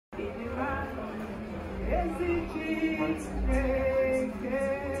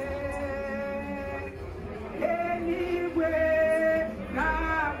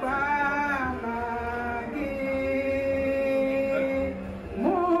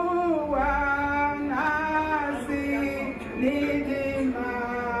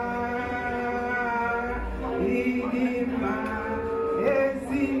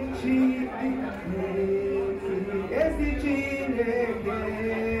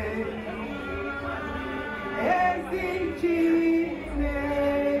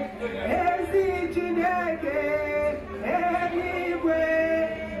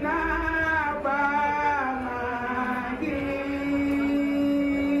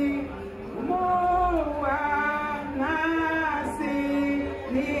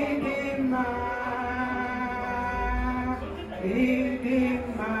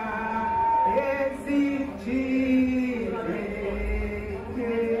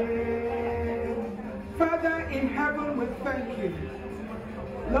Father in heaven, we thank you.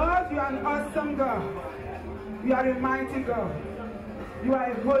 Lord, you are an awesome God. You are a mighty God. You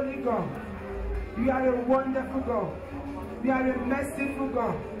are a holy God. You are a wonderful God. You are a merciful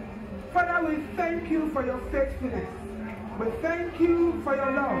God. Father, we thank you for your faithfulness. We thank you for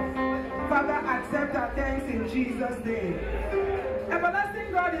your love. Father, accept our thanks in Jesus' name.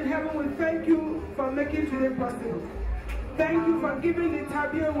 Everlasting God in heaven, we thank you for making today possible. Thank you for giving the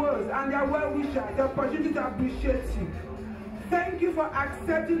Tabiowos and their well-wishers the opportunity to appreciate you. Thank you for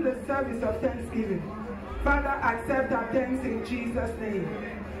accepting the service of thanksgiving. Father, accept our thanks in Jesus' name.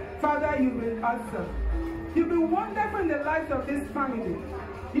 Father, you've been awesome. You've been wonderful in the lives of this family.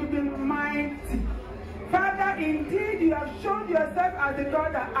 You've been mighty. Father, indeed, you have shown yourself as the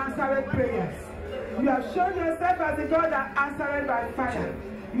God that answered prayers. You have shown yourself as the God that answered by fire.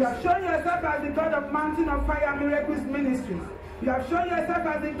 You have shown yourself as the God of Mountain of Fire Miracles Ministries. You have shown yourself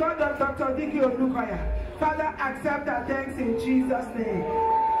as the God of Dr. Diki Olukoya. Father, accept our thanks in Jesus' name.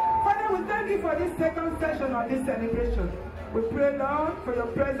 Father, we thank you for this second session of this celebration. We pray, Lord, for your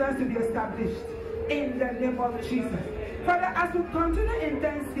presence to be established in the name of Jesus. Father, as we continue in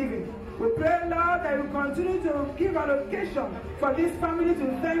thanksgiving, we pray, Lord, that you continue to give allocation for this family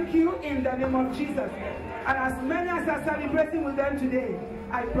to thank you in the name of Jesus. And as many as are celebrating with them today,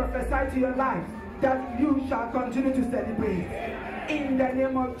 I prophesy to your life that you shall continue to celebrate in the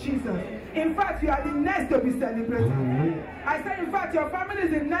name of Jesus. In fact, you are the next to be celebrated. I said, in fact, your family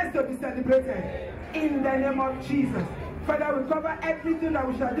is the next to be celebrated in the name of Jesus. Father, we cover everything that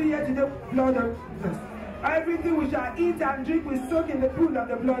we shall do here today, blood of Jesus. Everything we shall eat and drink, we soak in the pool of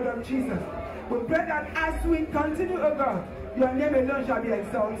the blood of Jesus. We pray that as we continue, oh God, your name alone shall be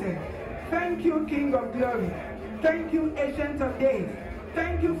exalted. Thank you, King of Glory. Thank you, Ancient of Days.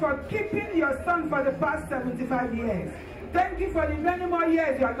 Thank you for keeping your son for the past 75 years. Thank you for the many more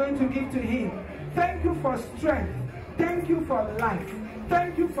years you are going to give to him. Thank you for strength. Thank you for life.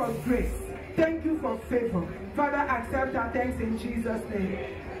 Thank you for grace. Thank you for favor. Father, accept our thanks in Jesus' name.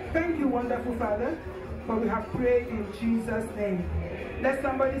 Thank you, wonderful Father, for we have prayed in Jesus' name. Let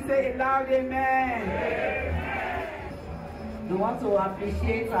somebody say a loud amen. We want to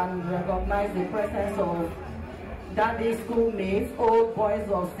appreciate and recognize the presence of Daddy schoolmates, old boys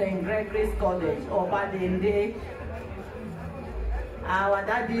of St. Gregory's College, Kehinde. Our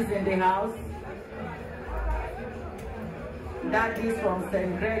daddies in the house. Daddies from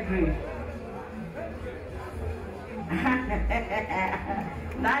St. Gregory.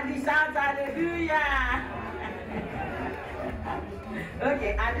 Daddy shout hallelujah.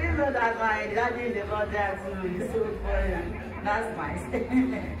 Okay, I didn't know that my daddy in the Lord there too is so funny. That's nice.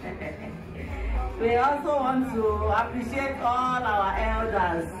 We also want to appreciate all our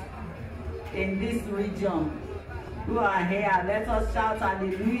elders in this region who are here. Let us shout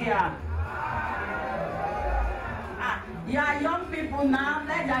hallelujah. You are young people now.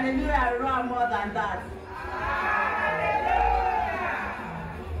 Let hallelujah run more than that.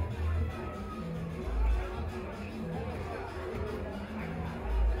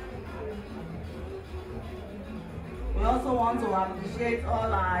 We also want to appreciate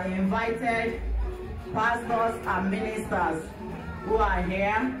all our invited pastors and ministers who are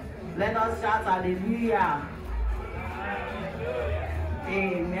here. Let us shout hallelujah.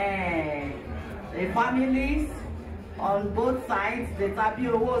 Amen. The families on both sides, the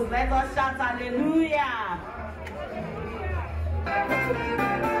Tabiowos, let us shout hallelujah.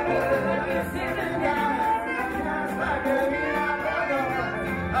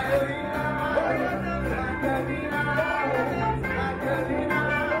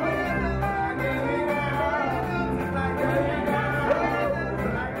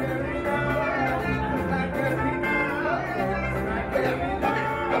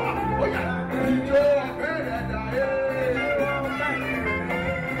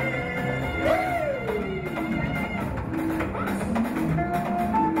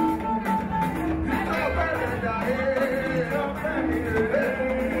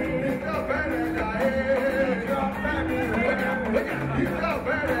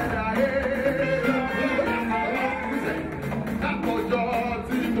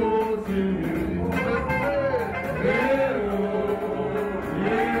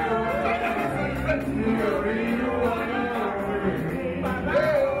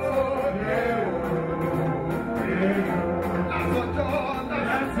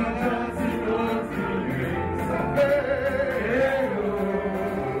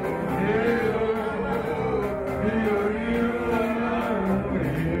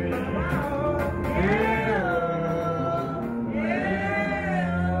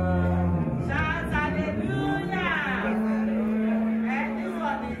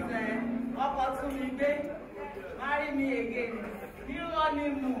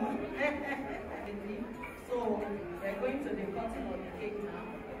 So we're going to the cutting of the cake now.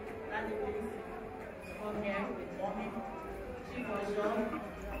 Daddy, please come here with mommy. She for sure.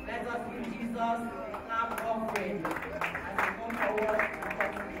 Let us give Jesus clap offering as we come forward and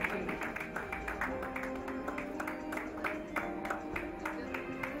cut the cake.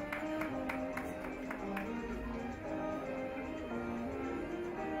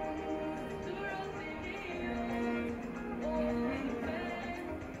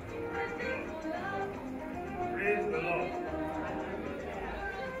 Praise the Lord.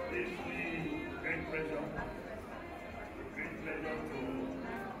 It's me great pleasure to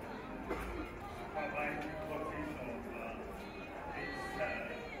provide the cutting of this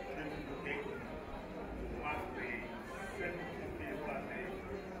beautiful cake to mark the 75th birthday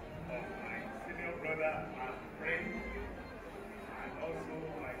of my senior brother and friend, and also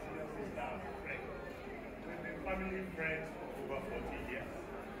my senior sister and friend. We've been family friends for over 40 years.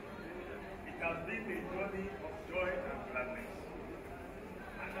 It has been a journey of joy and gladness.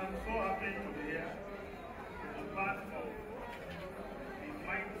 And I'm so happy to be here to be part of the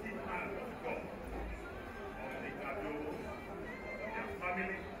mighty hand of God on the Tabiowo, their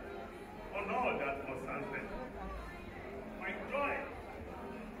family, on all that concerns them. My joy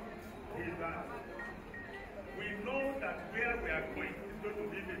is that we know that where we are going is going to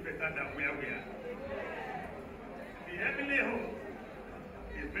be even better than where we are. The heavenly home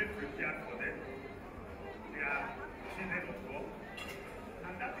is being prepared for them. They are children of God,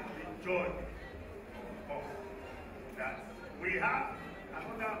 and that is the joy of that we have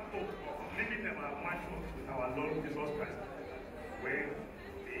another hope of living in our mansions with our Lord Jesus Christ when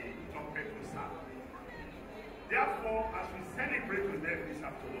the trumpet will sound. Therefore, as we celebrate with them this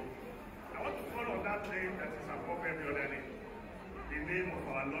afternoon, I want to call on that name that is above every other name, the name of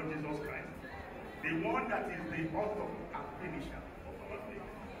our Lord Jesus Christ, the one that is the author and finisher of our faith.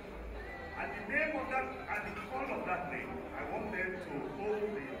 And the name of that, and the call of that name, I want them to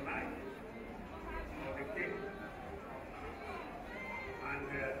hold the knife of the king. And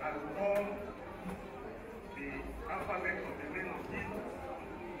I will call the alphabet of the name of Jesus.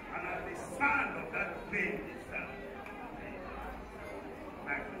 And at the sound of that name itself, the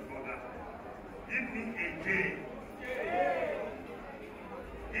knife will go down. Give me a J.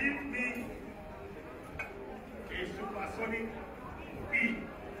 Give me a supersonic E.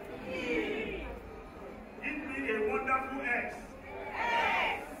 Give me a wonderful X.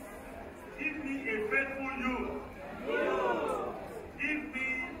 Give me a faithful U. Give me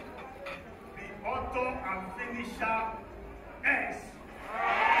the author and finisher S.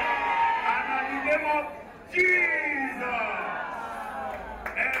 And at the name of Jesus,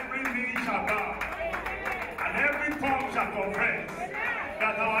 every knee shall bow and every tongue shall confess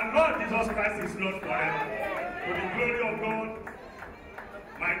that our Lord Jesus Christ is Lord forever. To the glory of God,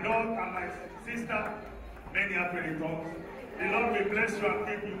 my dog and my sister, many happy returns. The Lord will bless you and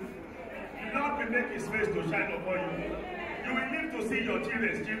keep you. The Lord will make his face to shine upon you. You will live to see your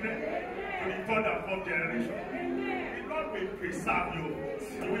children's children to the third and fourth generation. The Lord will preserve you.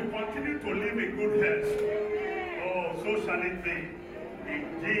 You will continue to live in good health. Oh, so shall it be. In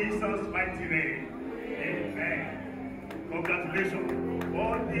Jesus' mighty name. Amen. Congratulations.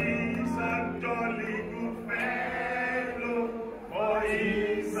 For this a jolly good fellow. For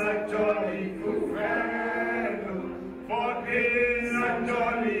he's a jolly good fellow. For he's a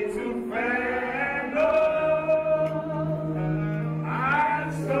jolly good fellow. And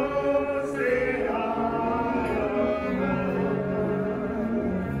so say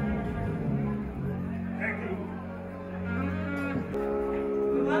thank you.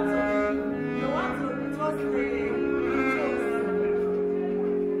 You want to toast the toast.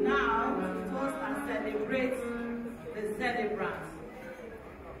 Now, toast and celebrate the celebrant.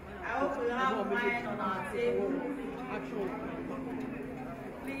 I hope we have wine on our table.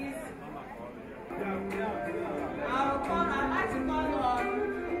 Please. I'd like to call on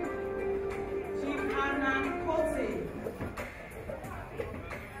Chief Annan Kote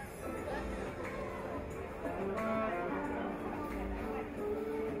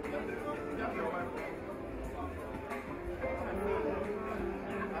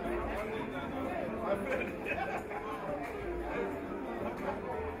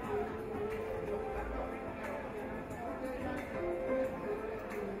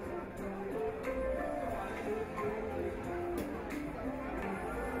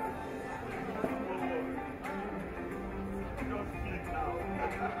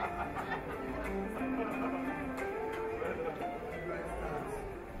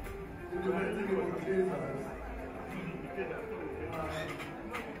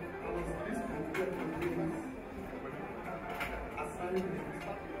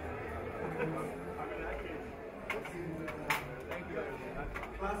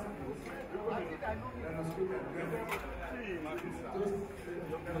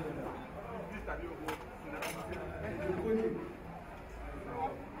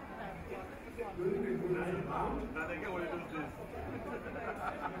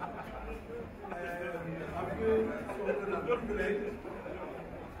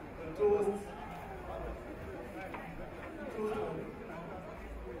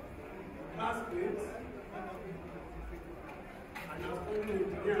classmates, and I was studying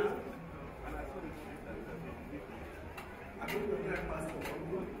engineer. I don't know if I passed or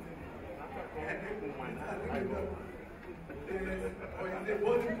or is a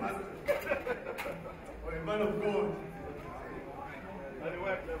body pastor or a man of God.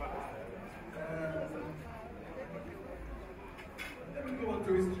 Let me go on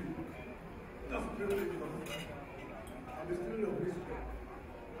to history. That's a privilege for me. I'm a student of history.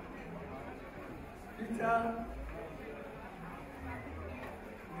 Peter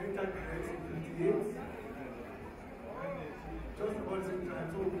entered Christ in 58. Just about the same time,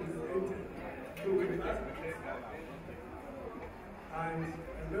 so he was 80. So when he asked me, and I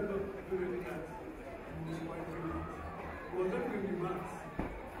remember doing that he was quite brilliant. He was not doing the maths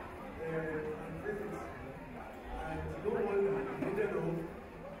and physics. And no wonder he ended up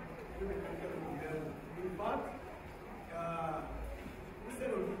doing the in fact,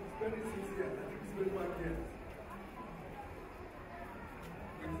 instead of spending 6 years, I think he spent 1 year.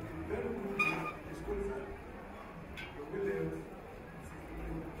 It's very good in the school side. The Williams,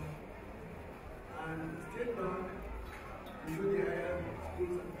 and State Bank, you know the higher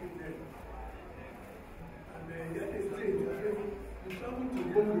schools and things there. And here they stay, we travel to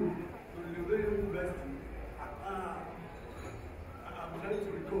Congo, to the Liberia University. I'm trying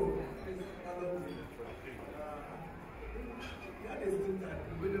to recall this other thing. Here they stay at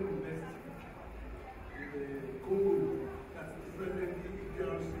the Liberia University, in Congo, that's the present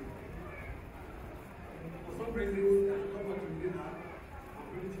DRC. For some reason, they come out to dinner,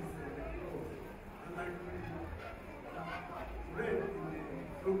 which is and like read in the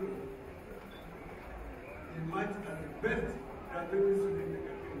program, he emerged as the best graduate student in the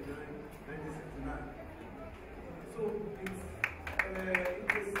country in 1969. So it's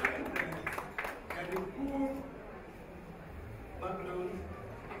a sign that a poor background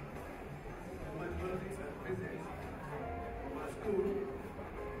in mathematics and physics from our school,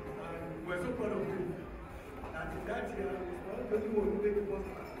 and we're so proud of you. And in that year, we was one who made the first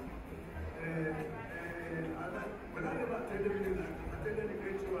class. When I never attended the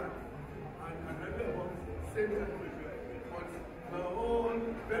grade 2 and I graduated about the same time. But we're all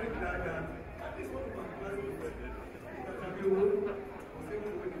very glad that at least one of our classmates, Tabiowo, was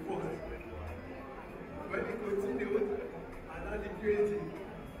able to win the first. When he continued, and had the PhD,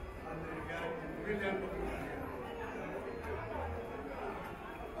 and the guy, brilliant career.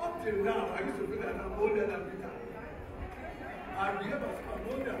 Up till now, I used to feel that I'm older than Peter. I behave as I'm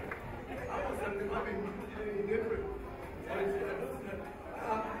older. I was 75 in April. So I said,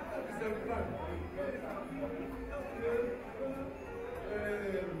 I'll be 75.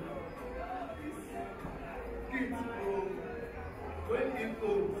 Kids from 20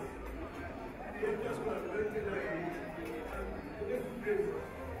 old. They just got rented at age. And they didn't pay.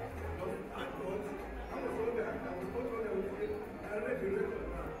 But I thought, I was older. I was much older with it. I read the record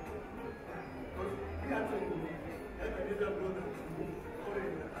now. But he had to help a little brother to call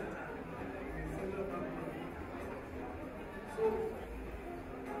him at that time. So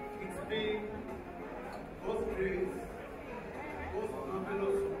it's been God's grace, God's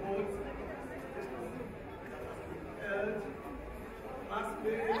marvelous support, health,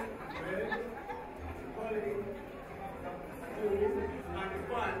 classmates, friends, colleagues, schools, and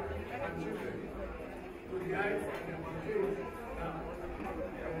fun and children to the heights and the mountains now.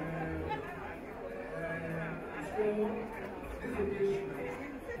 So this occasion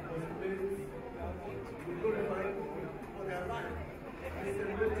was made to glorify for their life. We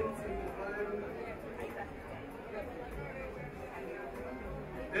celebrated 75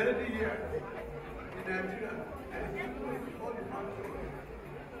 every year in Nigeria, and all the factors,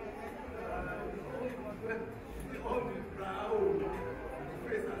 all the proud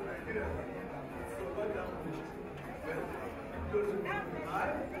face of Nigeria. So what that was, well, you go to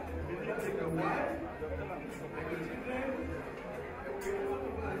life, you take your wife, and your children, and we all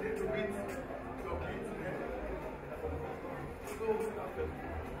get to meet your kids together. So,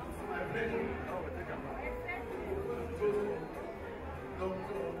 it's my pleasure to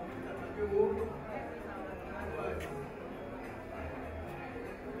Dr. Tabiowo.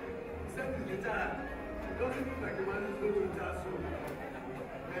 He said he's retired. It doesn't look like the man is going to retire soon.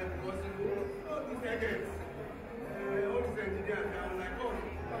 Because all these agents, all these engineers, they are like,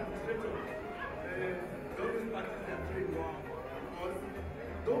 administrators. They always practice their trade because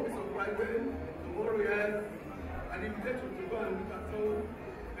Friday, tomorrow, yes. And if you get to go and look at some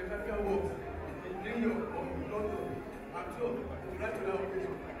mechanical works in New York or in London, I'm sure it's right to that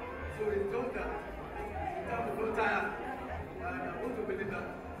occasion. So it's just that in terms of no tire, and I want to believe that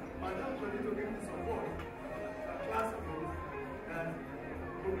Madam continue to give me support and class and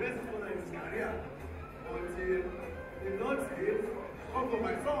progress further in his career until the Lord says, come for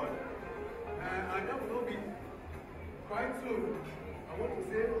my son. And that will not be quite soon. I want to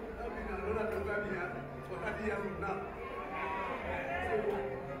say that will be another program here for 30 years from now.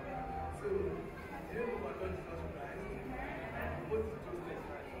 So the name of our Lord Jesus Christ, what is justice?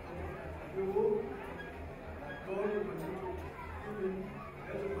 We hope that God will continue to give him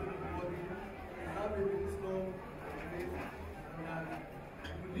every man of the body, have a wisdom, and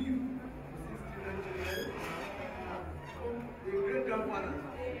believe to 60 years, a great grandfather.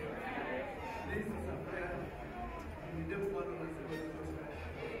 This is a prayer in the name of our Lord Jesus Christ.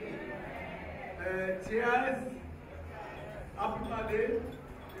 Cheers. Happy birthday.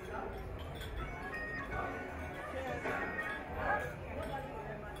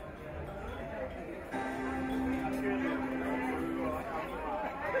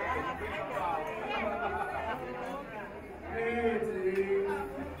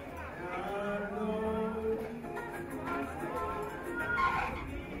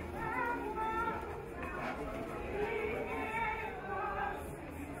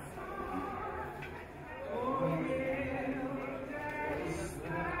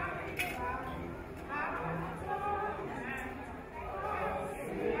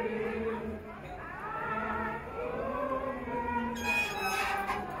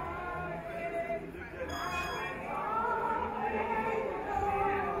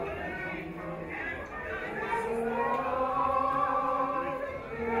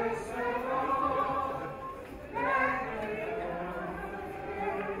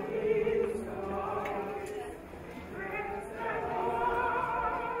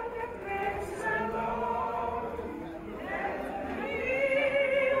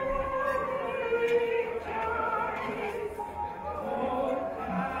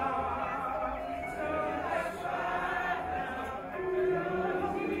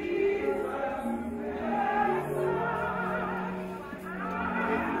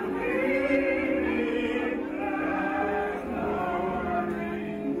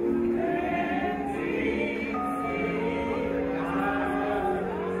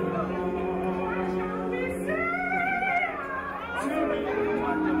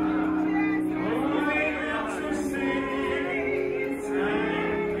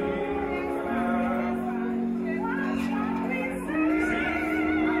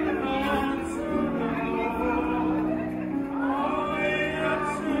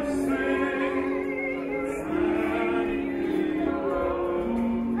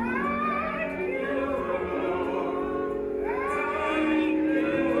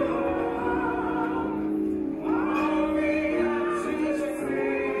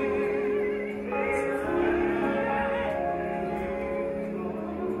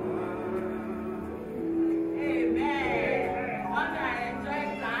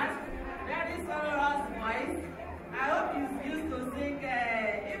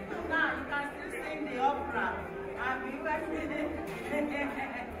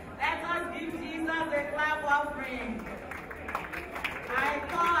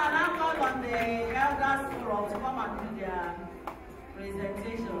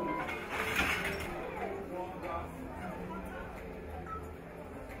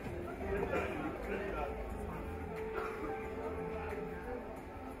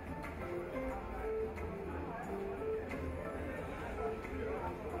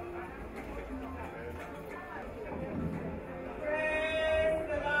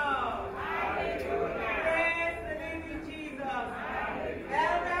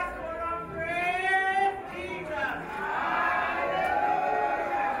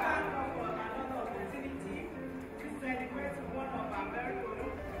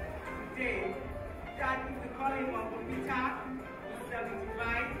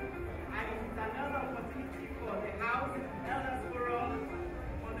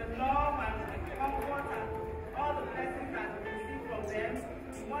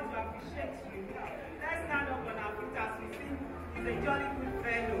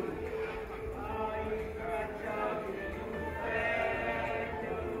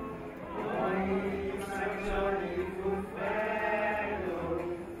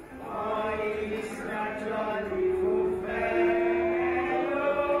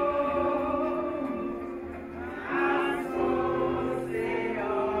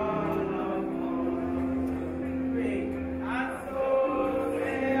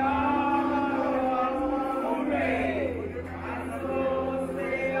 Say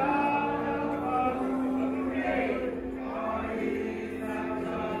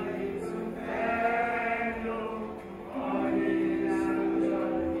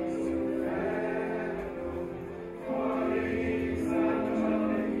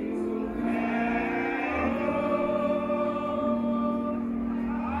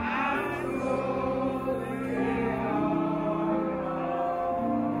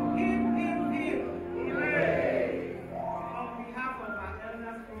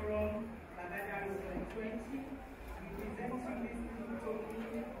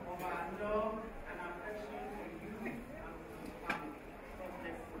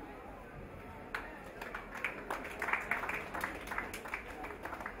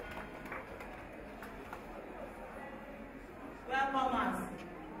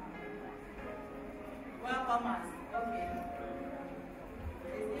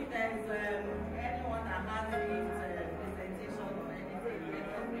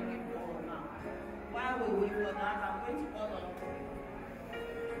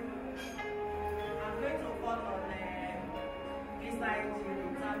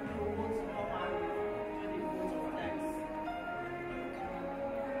Haboghene Tabiowo to come and do the vote of thanks.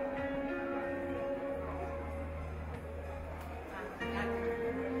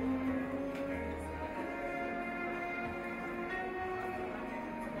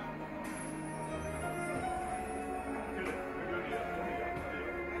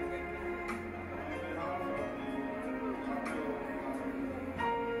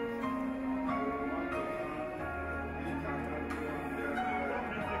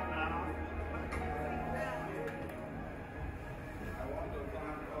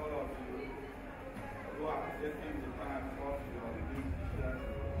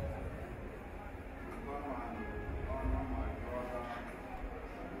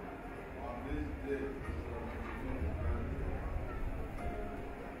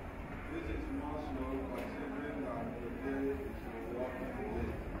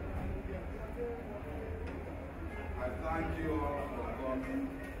 Thank you all for coming,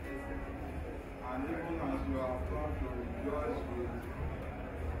 and even as you have come to rejoice with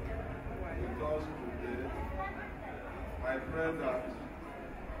us today, I pray that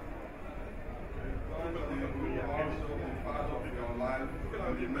God will also be part of your life in the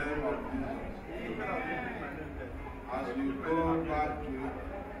name of Jesus. As we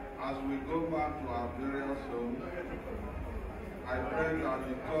go back to our various homes, I pray that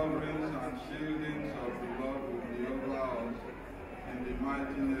the coverings and shieldings of the Lord will be over us in the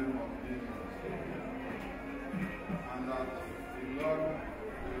mighty name of Jesus. And that the Lord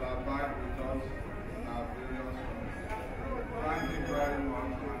will abide with us in our various homes. Thank you very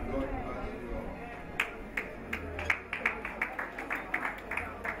much, and God bless you all.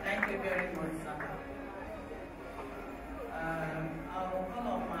 Thank you very much, sir. I will call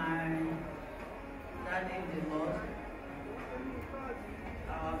on my daddy in the Lord,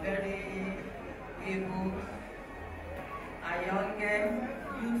 our very able, young,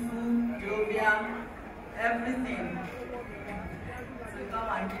 youthful, jovial, everything, to come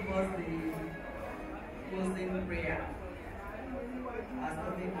and give us the closing prayer. As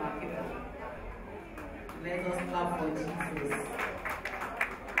nothing more people, let us clap for Jesus.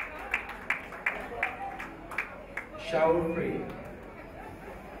 Shall we pray?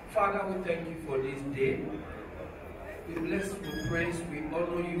 Father, we thank you for this day. We bless, we praise, we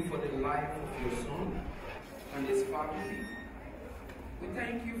honor you for the life of your son and his family. We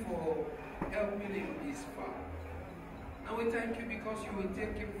thank you for helping him this far. And we thank you because you will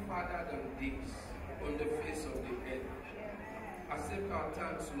take him farther than this on the face of the earth. Accept our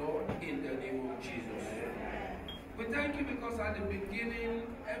thanks, Lord, in the name of Jesus. We thank you because at the beginning,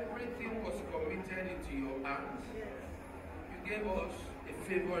 everything was committed into your hands. You gave us a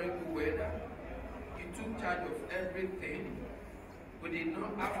favorable weather. You took charge of everything. We did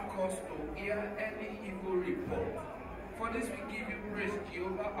not have cause to hear any evil report. For this we give you praise,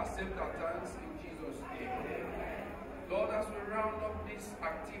 Jehovah. Accept our thanks in Jesus' name. Lord, as we round up these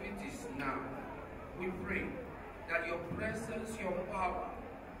activities now, we pray that your presence, your power,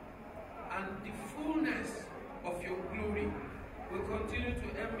 and the fullness of your glory will continue to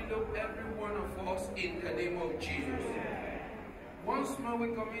envelop every one of us in the name of Jesus. Once more we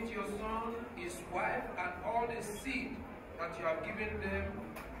commit your son, his wife, and all the seed that you have given them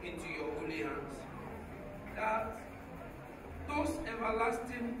into your holy hands. That those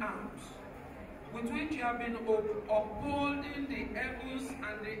everlasting arms with which you have been upholding the heavens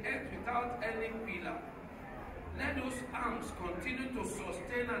and the earth without any pillar, let those arms continue to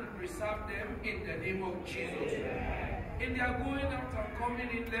sustain and preserve them in the name of Jesus. In their going out and coming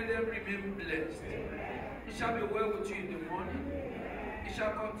in, let them remain blessed. It shall be well with you in the morning. It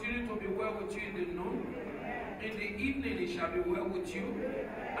shall continue to be well with you in the noon. In the evening it shall be well with you.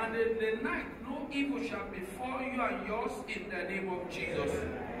 And in the night no evil shall befall you and yours in the name of Jesus.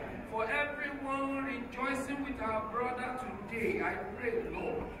 For everyone rejoicing with our brother today, I pray,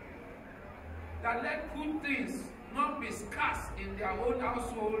 Lord, that let good things not be scarce in their own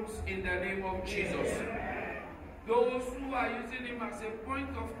households in the name of Jesus. Those who are using him as a point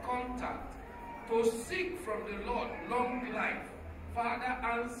of contact to seek from the Lord long life, Father,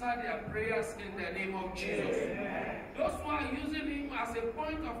 answer their prayers in the name of Jesus. Those who are using him as a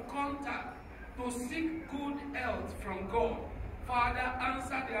point of contact to seek good health from God, Father,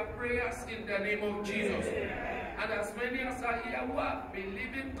 answer their prayers in the name of Jesus. And as many as are here who are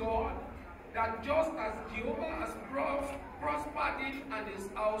believing God, that just as Jehovah has prospered him and his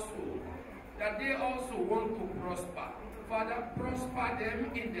household, that they also want to prosper. Father, prosper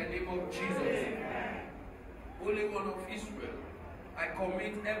them in the name of Jesus. Holy One of Israel, I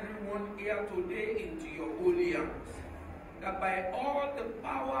commit everyone here today into your holy hands, that by all the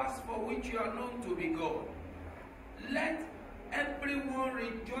powers for which you are known to be God, let everyone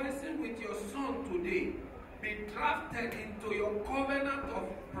rejoicing with your son today be drafted into your covenant of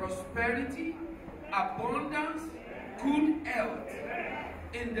prosperity, abundance, good health,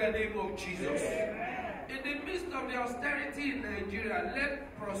 in the name of Jesus. In the midst of the austerity in Nigeria,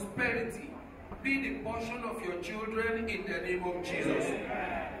 let prosperity be the portion of your children in the name of Jesus.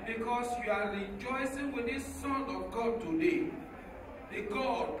 Because you are rejoicing with this Son of God today, the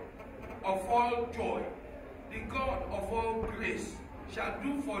God of all joy, the God of all grace, shall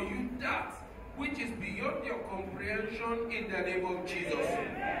do for you that which is beyond your comprehension in the name of Jesus.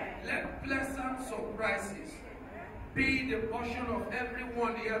 Let pleasant surprises be the portion of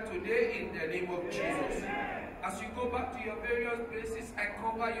everyone here today in the name of Jesus. As you go back to your various places, I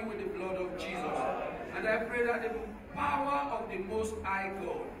cover you with the blood of Jesus. And I pray that the power of the Most High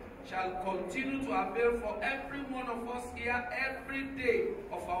God shall continue to avail for every one of us here every day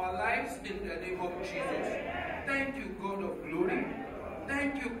of our lives in the name of Jesus. Thank you, God of glory.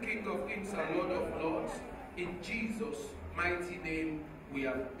 Thank you, King of kings and Lord of lords. In Jesus' mighty name we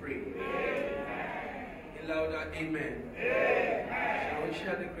have prayed. A louder amen. Shall we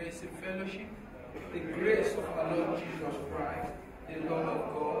share the grace in fellowship? The grace of our Lord Jesus Christ, the love of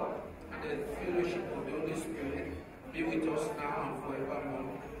God, and the fellowship of the Holy Spirit be with us now and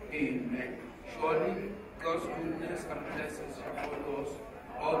forevermore. Amen. Surely God's goodness and blessings shall follow us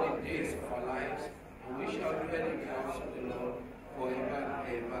all the days of our lives, and we shall dwell in the house of the Lord forever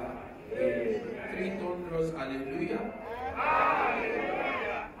and ever. Amen. 3 thunders, hallelujah.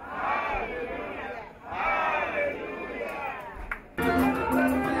 Hallelujah. Hallelujah.